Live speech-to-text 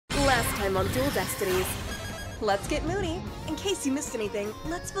Last time on Dual Destinies. Let's get moody. In case you missed anything,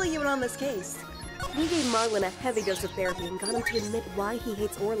 let's fill you in on this case. We gave Marlon a heavy dose of therapy and got him to admit why he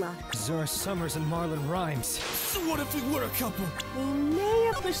hates Orla. Azura Summers and Marlon rhymes. So what if we were a couple? We may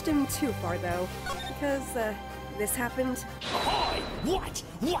have pushed him too far, though, because, this happened. Ahoy! What?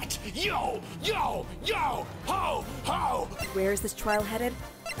 What? Yo! Yo! Yo! Ho! Ho! Where is this trial headed?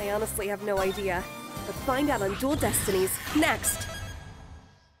 I honestly have no idea. But find out on Dual Destinies next!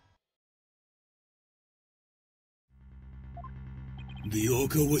 The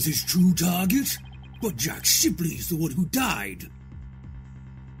Orca was his true target, but Jack Shipley's the one who died.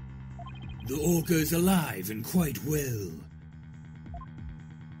 The Orca is alive and quite well.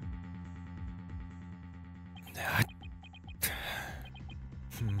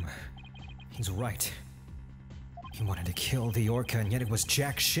 He's right. He wanted to kill the Orca, and yet it was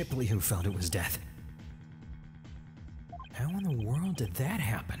Jack Shipley who found it was death. How in the world did that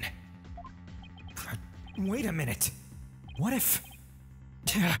happen? Wait a minute. What if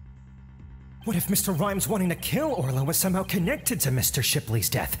Mr. Rhymes wanting to kill Orla was somehow connected to Mr. Shipley's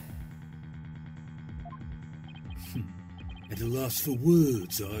death? At a loss for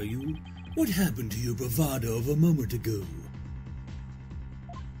words, are you? What happened to your bravado of a moment ago?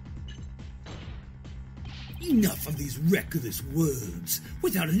 Enough of these reckless words,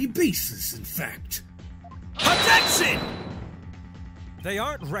 without any basis, in fact. Objection! They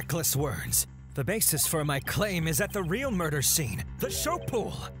aren't reckless words. The basis for my claim is at the real murder scene, the show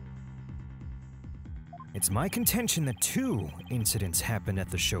pool. It's my contention that two incidents happened at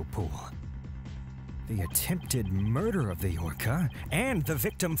the show pool. The attempted murder of the Orca, and the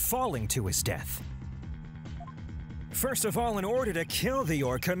victim falling to his death. First of all, in order to kill the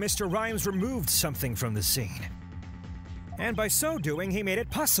Orca, Mr. Rhymes removed something from the scene. And by so doing, he made it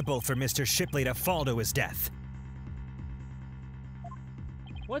possible for Mr. Shipley to fall to his death.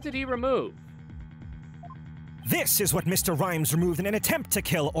 What did he remove? This is what Mr. Rhymes removed in an attempt to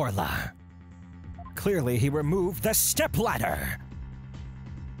kill Orla. Clearly, he removed the stepladder.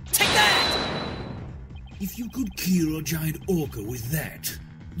 Take that! If you could kill a giant orca with that,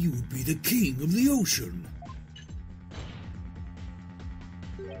 you would be the king of the ocean.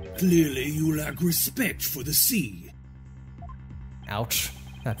 Clearly, you lack respect for the sea. Ouch.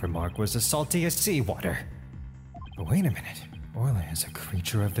 That remark was as salty as seawater. But wait a minute. Orla is a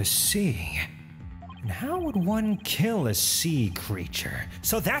creature of the sea. And how would one kill a sea creature?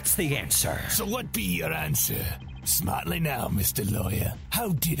 So that's the answer. So what be your answer? Smartly now, Mr. Lawyer. How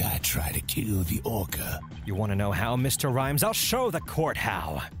did I try to kill the Orca? You want to know how, Mr. Rhymes? I'll show the court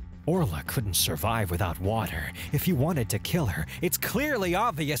how. Orla couldn't survive without water. If you wanted to kill her, it's clearly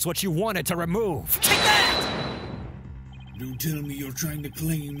obvious what you wanted to remove. Take that! Don't tell me you're trying to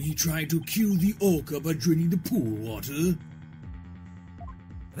claim he tried to kill the orca by draining the pool water.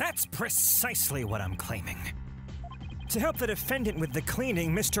 That's precisely what I'm claiming. To help the defendant with the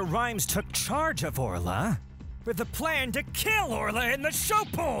cleaning, Mr. Rhymes took charge of Orla with the plan to kill Orla in the show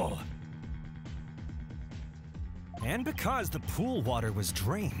pool. And because the pool water was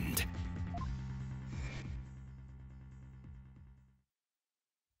drained,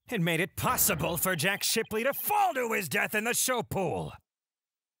 it made it possible for Jack Shipley to fall to his death in the show pool.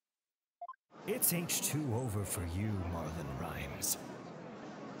 It's H2 over for you, Marlon Rhymes.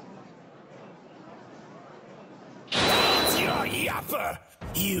 Hold your yapper!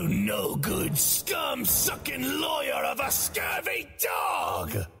 You no-good, scum-sucking lawyer of a scurvy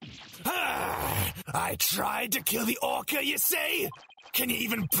dog! I tried to kill the Orca, you say? Can you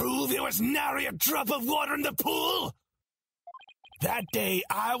even prove there was nary a drop of water in the pool? That day,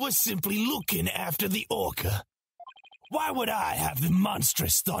 I was simply looking after the Orca. Why would I have the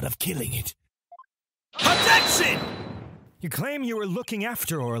monstrous thought of killing it? Objection! You claim you were looking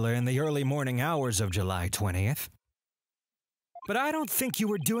after Orla in the early morning hours of July 20th. But I don't think you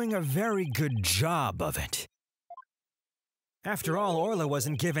were doing a very good job of it. After all, Orla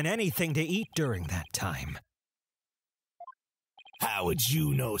wasn't given anything to eat during that time. How would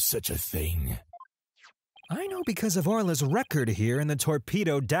you know such a thing? I know because of Orla's record here in the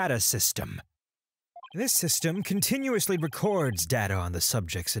torpedo data system. This system continuously records data on the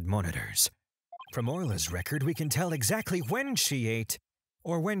subjects it monitors. From Orla's record, we can tell exactly when she ate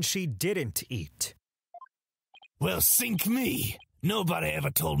or when she didn't eat. Well, sink me. Nobody ever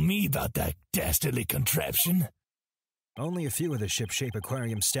told me about that dastardly contraption. Only a few of the ship-shape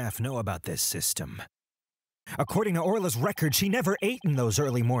aquarium staff know about this system. According to Orla's record, she never ate in those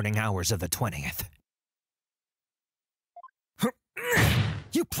early morning hours of the 20th.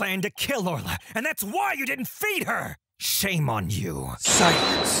 You planned to kill Orla, and that's why you didn't feed her! Shame on you.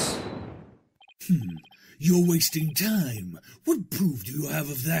 Silence! You're wasting time. What proof do you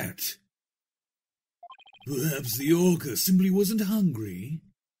have of that? Perhaps the orca simply wasn't hungry?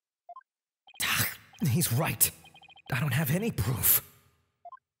 He's right. I don't have any proof.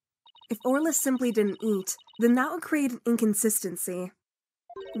 If Orla simply didn't eat, then that would create an inconsistency.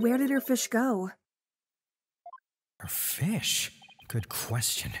 Where did her fish go? Her fish? Good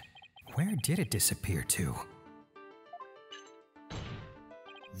question. Where did it disappear to?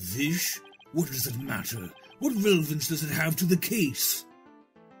 Fish? What does it matter? What relevance does it have to the case?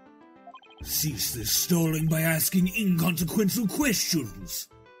 Cease this stalling by asking inconsequential questions.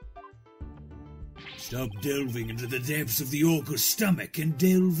 Stop delving into the depths of the orca's stomach and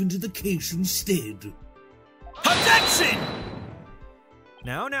delve into the case instead. Objection!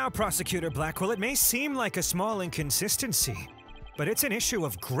 Now, Prosecutor Blackquill, it may seem like a small inconsistency, but it's an issue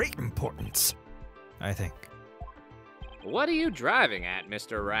of great importance, I think. What are you driving at,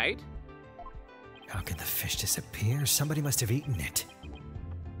 Mr. Wright? How could the fish disappear? Somebody must have eaten it.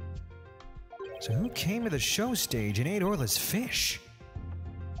 So who came to the show stage and ate Orla's fish?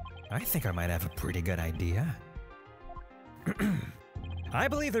 I think I might have a pretty good idea. I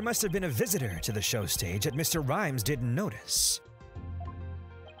believe there must have been a visitor to the show stage that Mr. Rhymes didn't notice.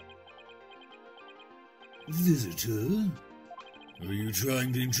 Visitor? Are you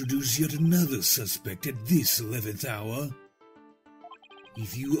trying to introduce yet another suspect at this 11th hour?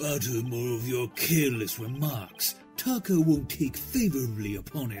 If you utter more of your careless remarks, Taka won't take favorably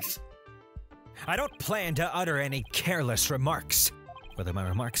upon it. I don't plan to utter any careless remarks. Whether my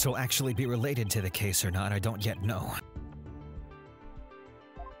remarks will actually be related to the case or not, I don't yet know.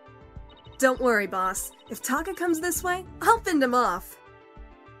 Don't worry, boss. If Taka comes this way, I'll fend him off.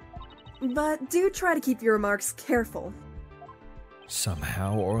 But do try to keep your remarks careful.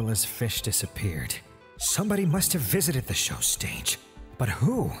 Somehow Orla's fish disappeared. Somebody must have visited the show stage. But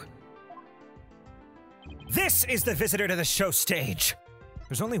who? This is the visitor to the show stage!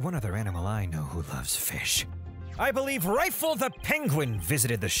 There's only one other animal I know who loves fish. I believe Rifle the Penguin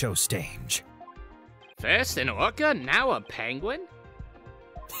visited the show stage. First an orca, now a penguin?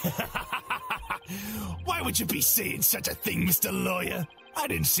 Why would you be saying such a thing, Mr. Lawyer? I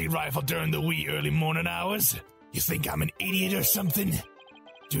didn't see Rifle during the wee early morning hours. You think I'm an idiot or something?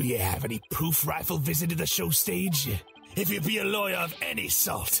 Do you have any proof Rifle visited the show stage? If you be a lawyer of any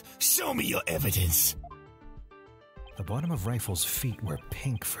sort, show me your evidence. The bottom of Rifle's feet were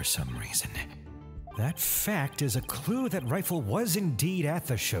pink for some reason. That fact is a clue that Rifle was indeed at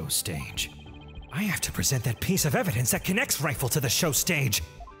the show stage. I have to present that piece of evidence that connects Rifle to the show stage.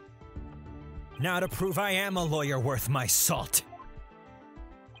 Now to prove I am a lawyer worth my salt.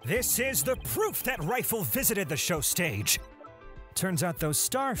 This is the proof that Rifle visited the show stage. Turns out those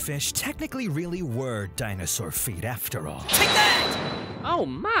starfish technically really were dinosaur feet after all. Take that! Oh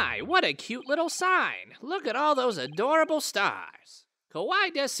my, what a cute little sign. Look at all those adorable stars.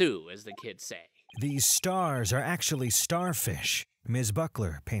 Kawaii desu, as the kids say. These stars are actually starfish. Ms.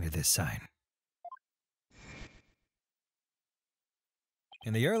 Buckler painted this sign.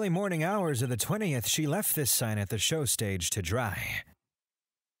 In the early morning hours of the 20th, she left this sign at the show stage to dry.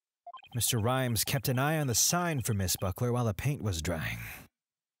 Mr. Rhymes kept an eye on the sign for Miss Buckler while the paint was drying.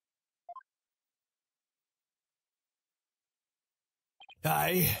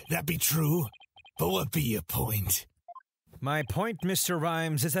 Aye, that be true. But what be your point? My point, Mr.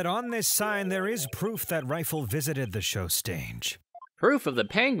 Rhymes, is that on this sign there is proof that Rifle visited the show stage. Proof of the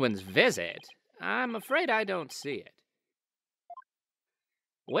penguin's visit? I'm afraid I don't see it.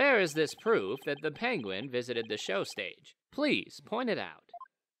 Where is this proof that the penguin visited the show stage? Please, point it out.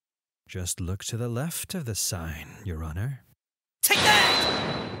 Just look to the left of the sign, Your Honor. Take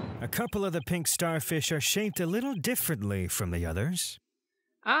that! A couple of the pink starfish are shaped a little differently from the others.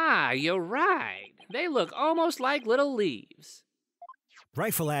 Ah, you're right. They look almost like little leaves.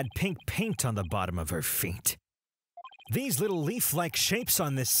 Rifle had pink paint on the bottom of her feet. These little leaf-like shapes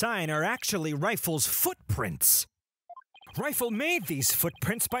on this sign are actually Rifle's footprints. Rifle made these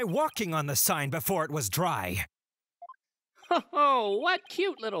footprints by walking on the sign before it was dry. Oh, what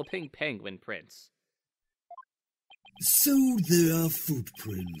cute little pink penguin prints. So there are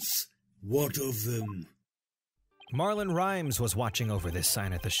footprints. What of them? Marlon Rhymes was watching over this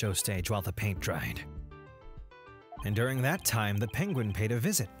sign at the show stage while the paint dried. And during that time, the penguin paid a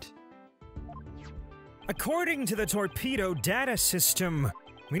visit. According to the torpedo data system,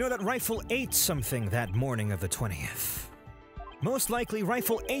 we know that Rifle ate something that morning of the 20th. Most likely,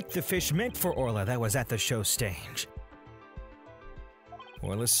 Rifle ate the fish meant for Orla that was at the show stage.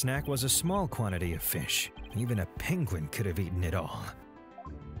 Orla's snack was a small quantity of fish. Even a penguin could have eaten it all.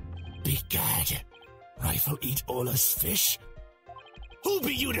 Begad, Rifle eat Orla's fish? Who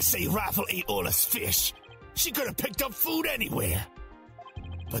be you to say Rifle ate Orla's fish? She could have picked up food anywhere.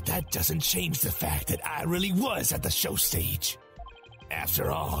 But that doesn't change the fact that I really was at the show stage.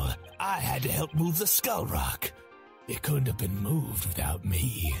 After all, I had to help move the Skull Rock. It couldn't have been moved without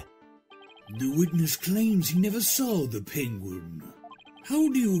me. The witness claims he never saw the penguin. How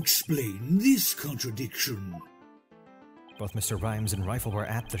do you explain this contradiction? Both Mr. Rhymes and Rifle were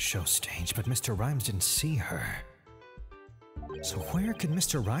at the show stage, but Mr. Rhymes didn't see her. So where could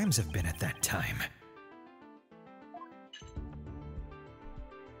Mr. Rhymes have been at that time?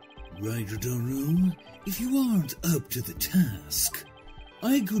 Right, Adoro, if you aren't up to the task,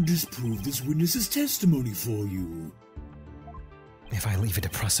 I could disprove this witness's testimony for you. If I leave it to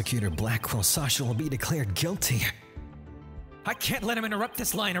Prosecutor Blackquill, Sasha will be declared guilty. I can't let him interrupt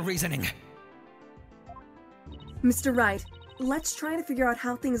this line of reasoning. Mr. Wright, let's try to figure out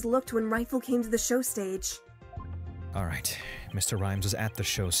how things looked when Rifle came to the show stage. All right, Mr. Rhymes was at the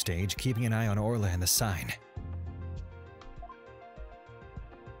show stage, keeping an eye on Orla and the sign.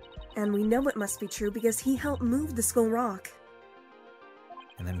 And we know it must be true because he helped move the Skull Rock.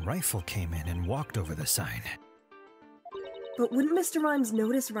 And then Rifle came in and walked over the sign. But wouldn't Mr. Rhymes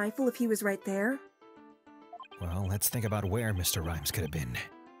notice Rifle if he was right there? Well, let's think about where Mr. Rhymes could have been.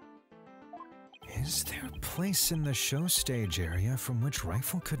 Is there a place in the show stage area from which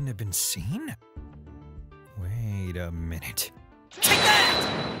Rifle couldn't have been seen? Wait a minute. Take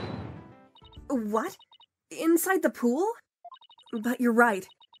that! What? Inside the pool? But you're right.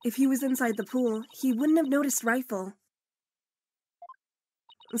 If he was inside the pool, he wouldn't have noticed Rifle.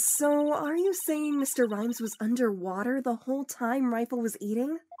 So, are you saying Mr. Rhymes was underwater the whole time Rifle was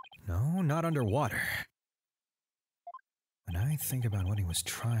eating? No, not underwater. When I think about what he was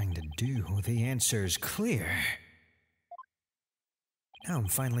trying to do, the answer's clear. Now I'm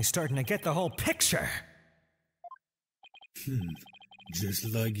finally starting to get the whole picture.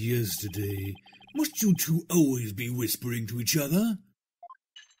 Just like yesterday. Must you two always be whispering to each other?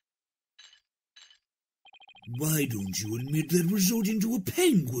 Why don't you admit that resorting to a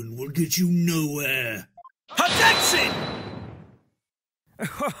penguin will get you nowhere? Objection!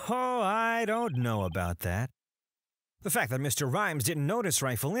 Oh, I don't know about that. The fact that Mr. Rhymes didn't notice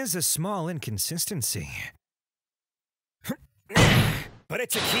Rifle is a small inconsistency. But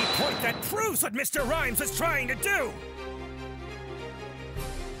it's a key point that proves what Mr. Rhymes was trying to do!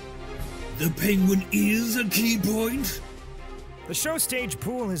 The penguin is a key point? The show stage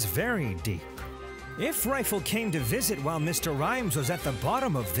pool is very deep. If Rifle came to visit while Mr. Rhymes was at the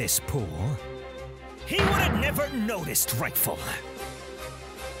bottom of this pool, he would have never noticed Rifle.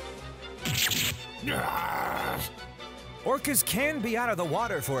 Orcas can be out of the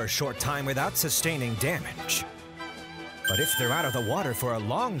water for a short time without sustaining damage. But if they're out of the water for a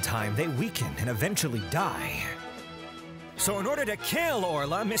long time, they weaken and eventually die. So in order to kill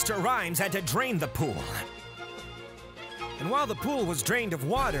Orla, Mr. Rhymes had to drain the pool. And while the pool was drained of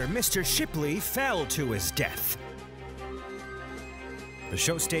water, Mr. Shipley fell to his death. The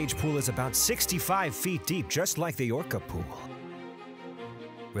show stage pool is about 65 feet deep, just like the Orca pool.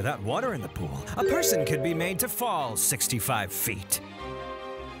 Without water in the pool, a person could be made to fall 65 feet.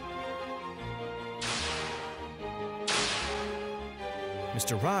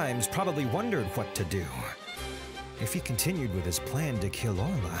 Mr. Rhymes probably wondered what to do. If he continued with his plan to kill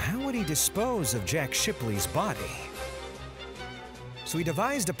Orla, how would he dispose of Jack Shipley's body? So he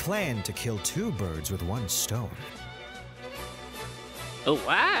devised a plan to kill two birds with one stone. A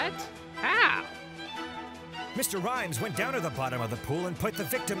what? How? Mr. Rhymes went down to the bottom of the pool and put the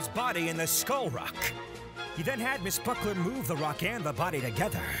victim's body in the skull rock. He then had Miss Buckland move the rock and the body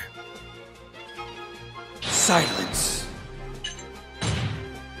together. Silence.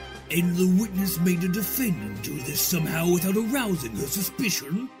 And the witness made the defendant do this somehow without arousing her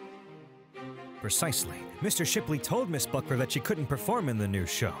suspicion? Precisely. Mr. Shipley told Miss Buckler that she couldn't perform in the new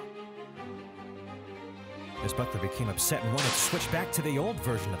show. Miss Buckler became upset and wanted to switch back to the old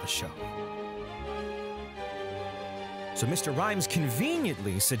version of the show. So Mr. Rhymes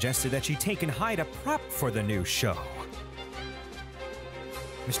conveniently suggested that she take and hide a prop for the new show.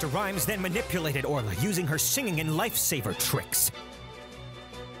 Mr. Rhymes then manipulated Orla using her singing and lifesaver tricks.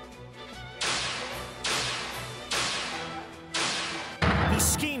 He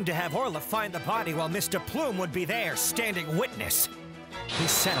schemed to have Orla find the body while Miss DePlume would be there, standing witness. He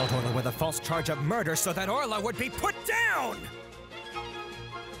saddled Orla with a false charge of murder so that Orla would be put down!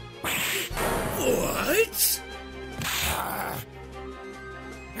 What?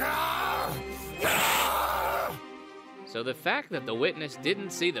 So the fact that the witness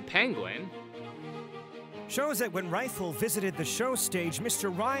didn't see the penguin shows that when Rifle visited the show stage,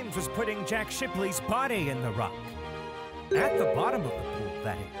 Mr. Rhymes was putting Jack Shipley's body in the rock. At the bottom of the pool,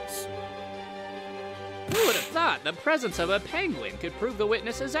 that is. Who would have thought the presence of a penguin could prove the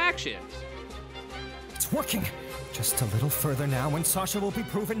witness's actions? It's working. Just a little further now and Sasha will be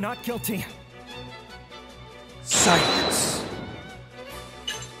proven not guilty. Silence!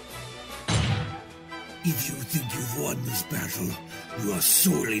 If you think you've won this battle, you are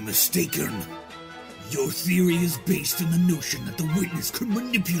sorely mistaken. Your theory is based on the notion that the witness could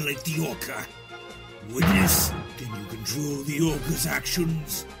manipulate the Orca. Witness, can you control the Orca's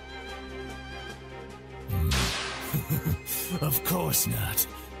actions? Of course not.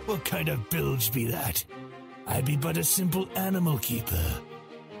 What kind of bilge be that? I be but a simple animal keeper.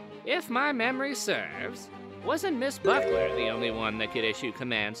 If my memory serves, wasn't Miss Buckler the only one that could issue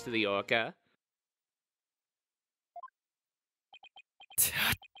commands to the Orca?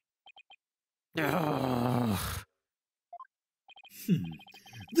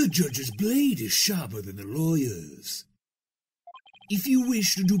 The judge's blade is sharper than the lawyer's. If you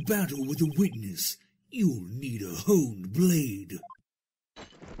wish to do battle with a witness, you'll need a honed blade.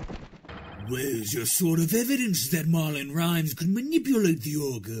 Where's your sort of evidence that Marlon Rhymes could manipulate the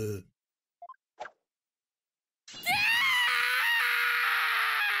Orca?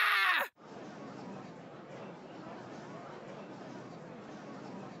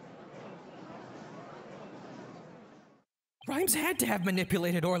 Rhymes had to have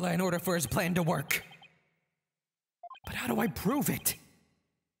manipulated Orla in order for his plan to work. But how do I prove it?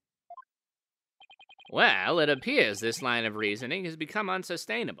 Well, it appears this line of reasoning has become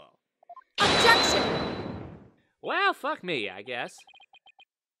unsustainable. Objection! Well, fuck me, I guess.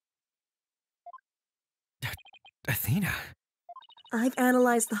 Athena. I've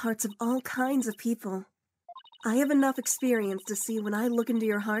analyzed the hearts of all kinds of people. I have enough experience to see when I look into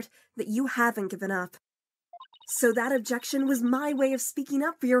your heart that you haven't given up. So that objection was my way of speaking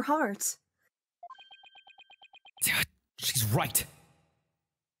up for your heart. She's right.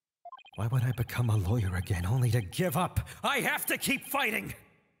 Why would I become a lawyer again only to give up? I have to keep fighting!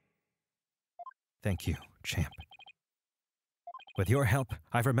 Thank you, champ. With your help,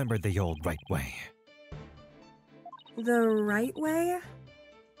 I've remembered the old right way. The right way?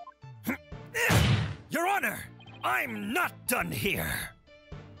 Your Honor! I'm not done here!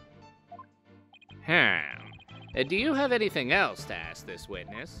 Do you have anything else to ask this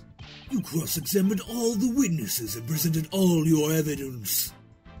witness? You cross-examined all the witnesses and presented all your evidence.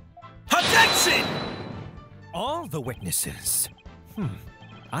 Objection! All the witnesses?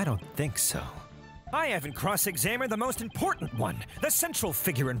 I don't think so. I haven't cross-examined the most important one, the central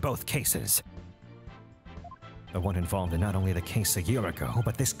figure in both cases. The one involved in not only the case a year ago,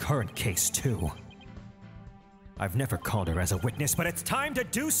 but this current case too. I've never called her as a witness, but it's time to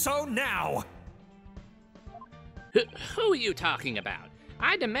do so now! Who are you talking about?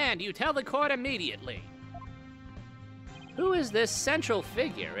 I demand you tell the court immediately. Who is this central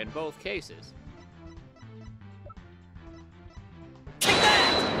figure in both cases? Take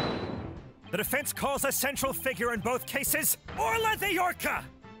that! The defense calls a central figure in both cases Orla the Orca!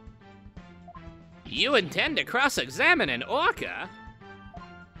 You intend to cross-examine an Orca?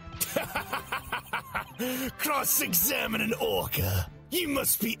 Cross-examine an Orca? You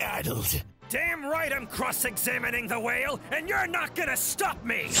must be addled. Damn right I'm cross-examining the whale, and you're not gonna stop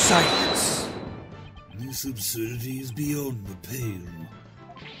me! Silence! This absurdity is beyond the pale.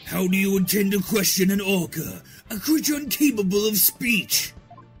 How do you intend to question an Orca, a creature incapable of speech?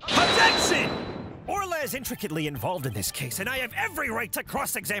 Objection! Orla is intricately involved in this case, and I have every right to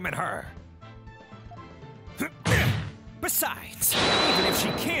cross-examine her. Besides, even if she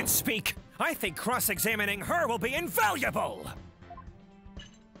can't speak, I think cross-examining her will be invaluable!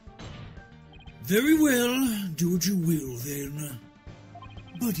 Very well, do what you will then.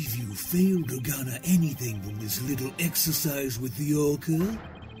 But if you fail to garner anything from this little exercise with the Orca,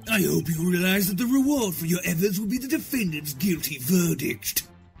 I hope you realize that the reward for your efforts will be the defendant's guilty verdict.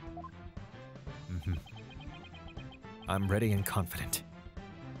 I'm ready and confident.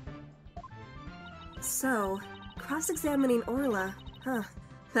 So, cross-examining Orla.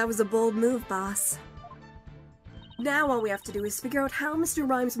 That was a bold move, boss. Now all we have to do is figure out how Mr.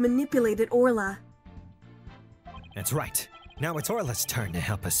 Rhymes manipulated Orla. That's right. Now it's Orla's turn to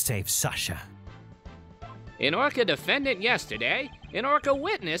help us save Sasha. An Orca defendant yesterday, an Orca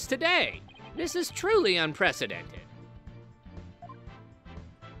witness today. This is truly unprecedented.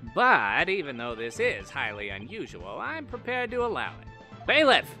 But even though this is highly unusual, I'm prepared to allow it.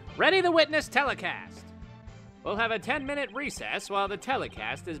 Bailiff, ready the witness telecast. We'll have a 10-minute recess while the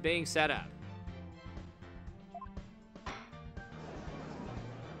telecast is being set up.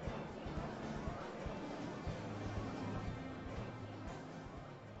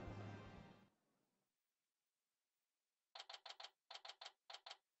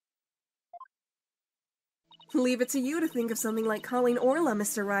 Leave it to you to think of something like calling Orla,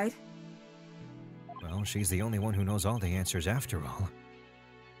 Mr. Wright. Well, she's the only one who knows all the answers after all.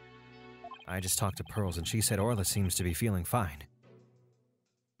 I just talked to Pearls and she said Orla seems to be feeling fine.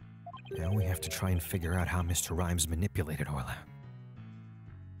 Now we have to try and figure out how Mr. Rhymes manipulated Orla.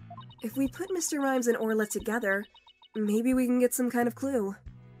 If we put Mr. Rhymes and Orla together, maybe we can get some kind of clue.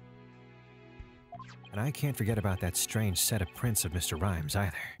 And I can't forget about that strange set of prints of Mr. Rhymes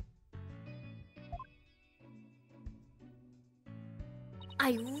either.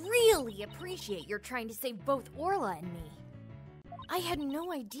 I really appreciate your trying to save both Orla and me. I had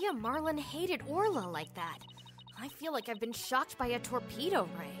no idea Marlon hated Orla like that. I feel like I've been shocked by a torpedo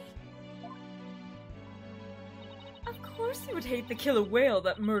ray. Of course he would hate the killer whale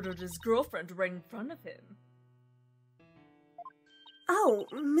that murdered his girlfriend right in front of him. Oh,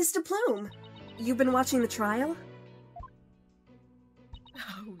 Miss DePlume, you've been watching the trial?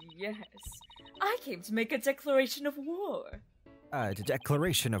 Oh, yes. I came to make a declaration of war. A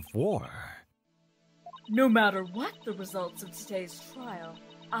declaration of war? No matter what the results of today's trial,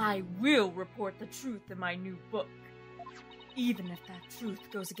 I will report the truth in my new book. Even if that truth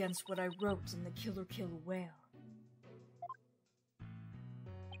goes against what I wrote in the Killer Whale.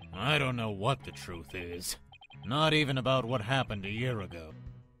 I don't know what the truth is. Not even about what happened a year ago.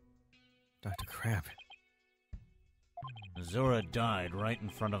 Dr. Crab. Azura died right in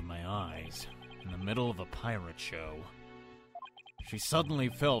front of my eyes, in the middle of a pirate show. She suddenly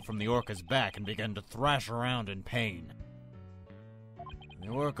fell from the orca's back and began to thrash around in pain. The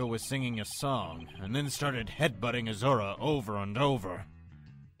orca was singing a song, and then started headbutting Azura over and over.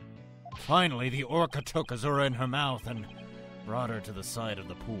 Finally, the orca took Azura in her mouth and brought her to the side of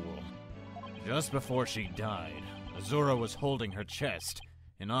the pool. Just before she died, Azura was holding her chest,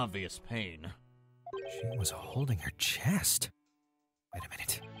 in obvious pain. She was holding her chest? Wait a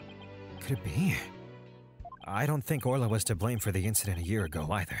minute. Could it be? I don't think Orla was to blame for the incident a year ago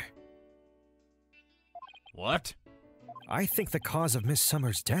either. What? I think the cause of Miss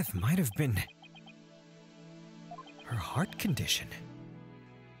Summers' death might have been her heart condition.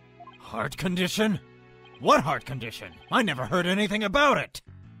 Heart condition? What heart condition? I never heard anything about it!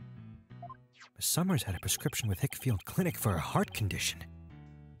 Miss Summers had a prescription with Hickfield Clinic for a heart condition.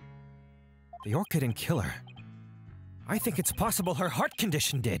 The orca didn't kill her. I think it's possible her heart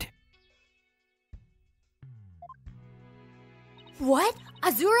condition did. What?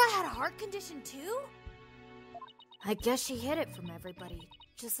 Azura had a heart condition too? I guess she hid it from everybody,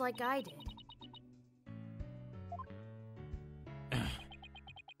 just like I did.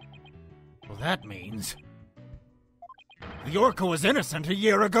 Well, that means the orca was innocent a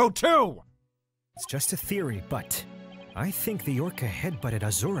year ago too! It's just a theory, but I think the orca headbutted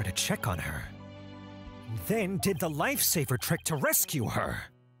Azura to check on her. Then did the lifesaver trick to rescue her.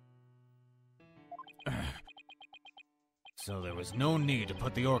 So there was no need to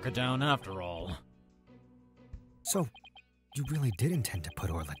put the orca down after all. So, you really did intend to put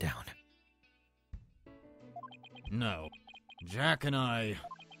Orla down? No. Jack and I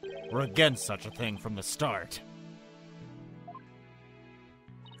were against such a thing from the start.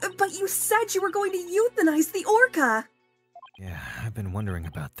 But you said you were going to euthanize the orca! Yeah, I've been wondering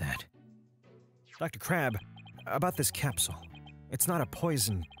about that. Dr. Crab, about this capsule. It's not a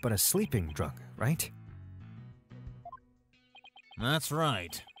poison, but a sleeping drug, right? That's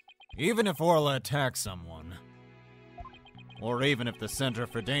right. Even if Orla attacks someone, or even if the Center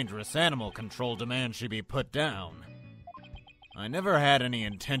for Dangerous Animal Control demands she be put down, I never had any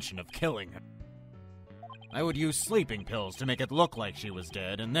intention of killing her. I would use sleeping pills to make it look like she was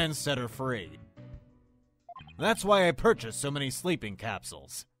dead and then set her free. That's why I purchased so many sleeping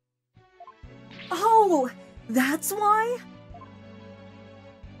capsules. Oh, that's why?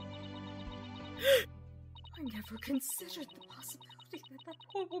 I never considered the possibility that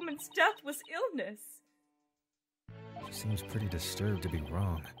poor woman's death was illness. She seems pretty disturbed to be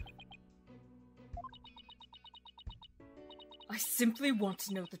wrong. I simply want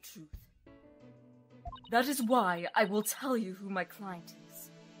to know the truth. That is why I will tell you who my client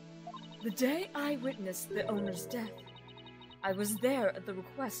is. The day I witnessed the owner's death, I was there at the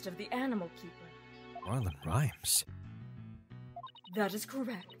request of the animal keeper. Marlon Rhymes. That is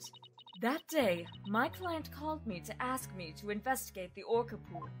correct. That day, my client called me to ask me to investigate the orca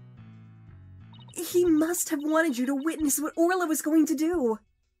pool. He must have wanted you to witness what Orla was going to do.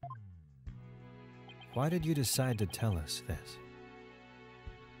 Why did you decide to tell us this?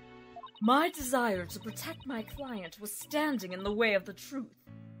 My desire to protect my client was standing in the way of the truth.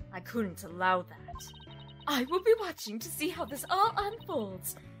 I couldn't allow that. I will be watching to see how this all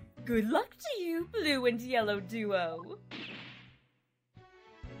unfolds. Good luck to you, blue and yellow duo.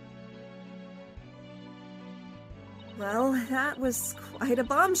 Well, that was quite a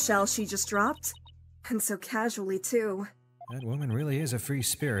bombshell she just dropped. And so casually, too. That woman really is a free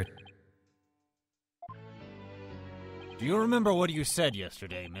spirit. Do you remember what you said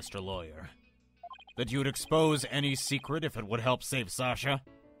yesterday, Mr. Lawyer? That you would expose any secret if it would help save Sasha?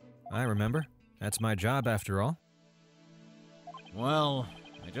 I remember. That's my job, after all. Well,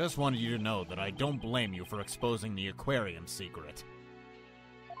 I just wanted you to know that I don't blame you for exposing the aquarium secret.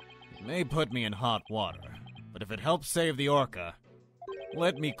 It may put me in hot water, but if it helps save the orca,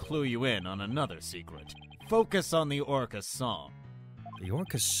 let me clue you in on another secret. Focus on the orca's song. The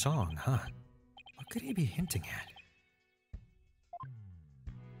orca's song, huh? What could he be hinting at?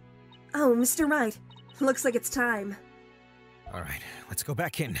 Oh, Mr. Wright. Looks like it's time. All right, let's go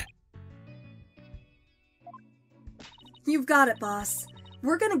back in. You've got it, boss.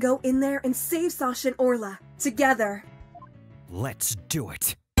 We're gonna go in there and save Sasha and Orla. Together. Let's do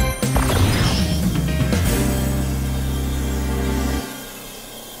it.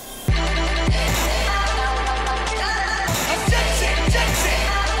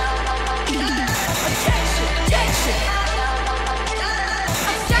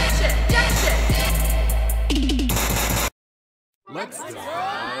 Let's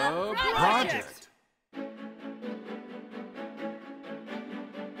go. Project.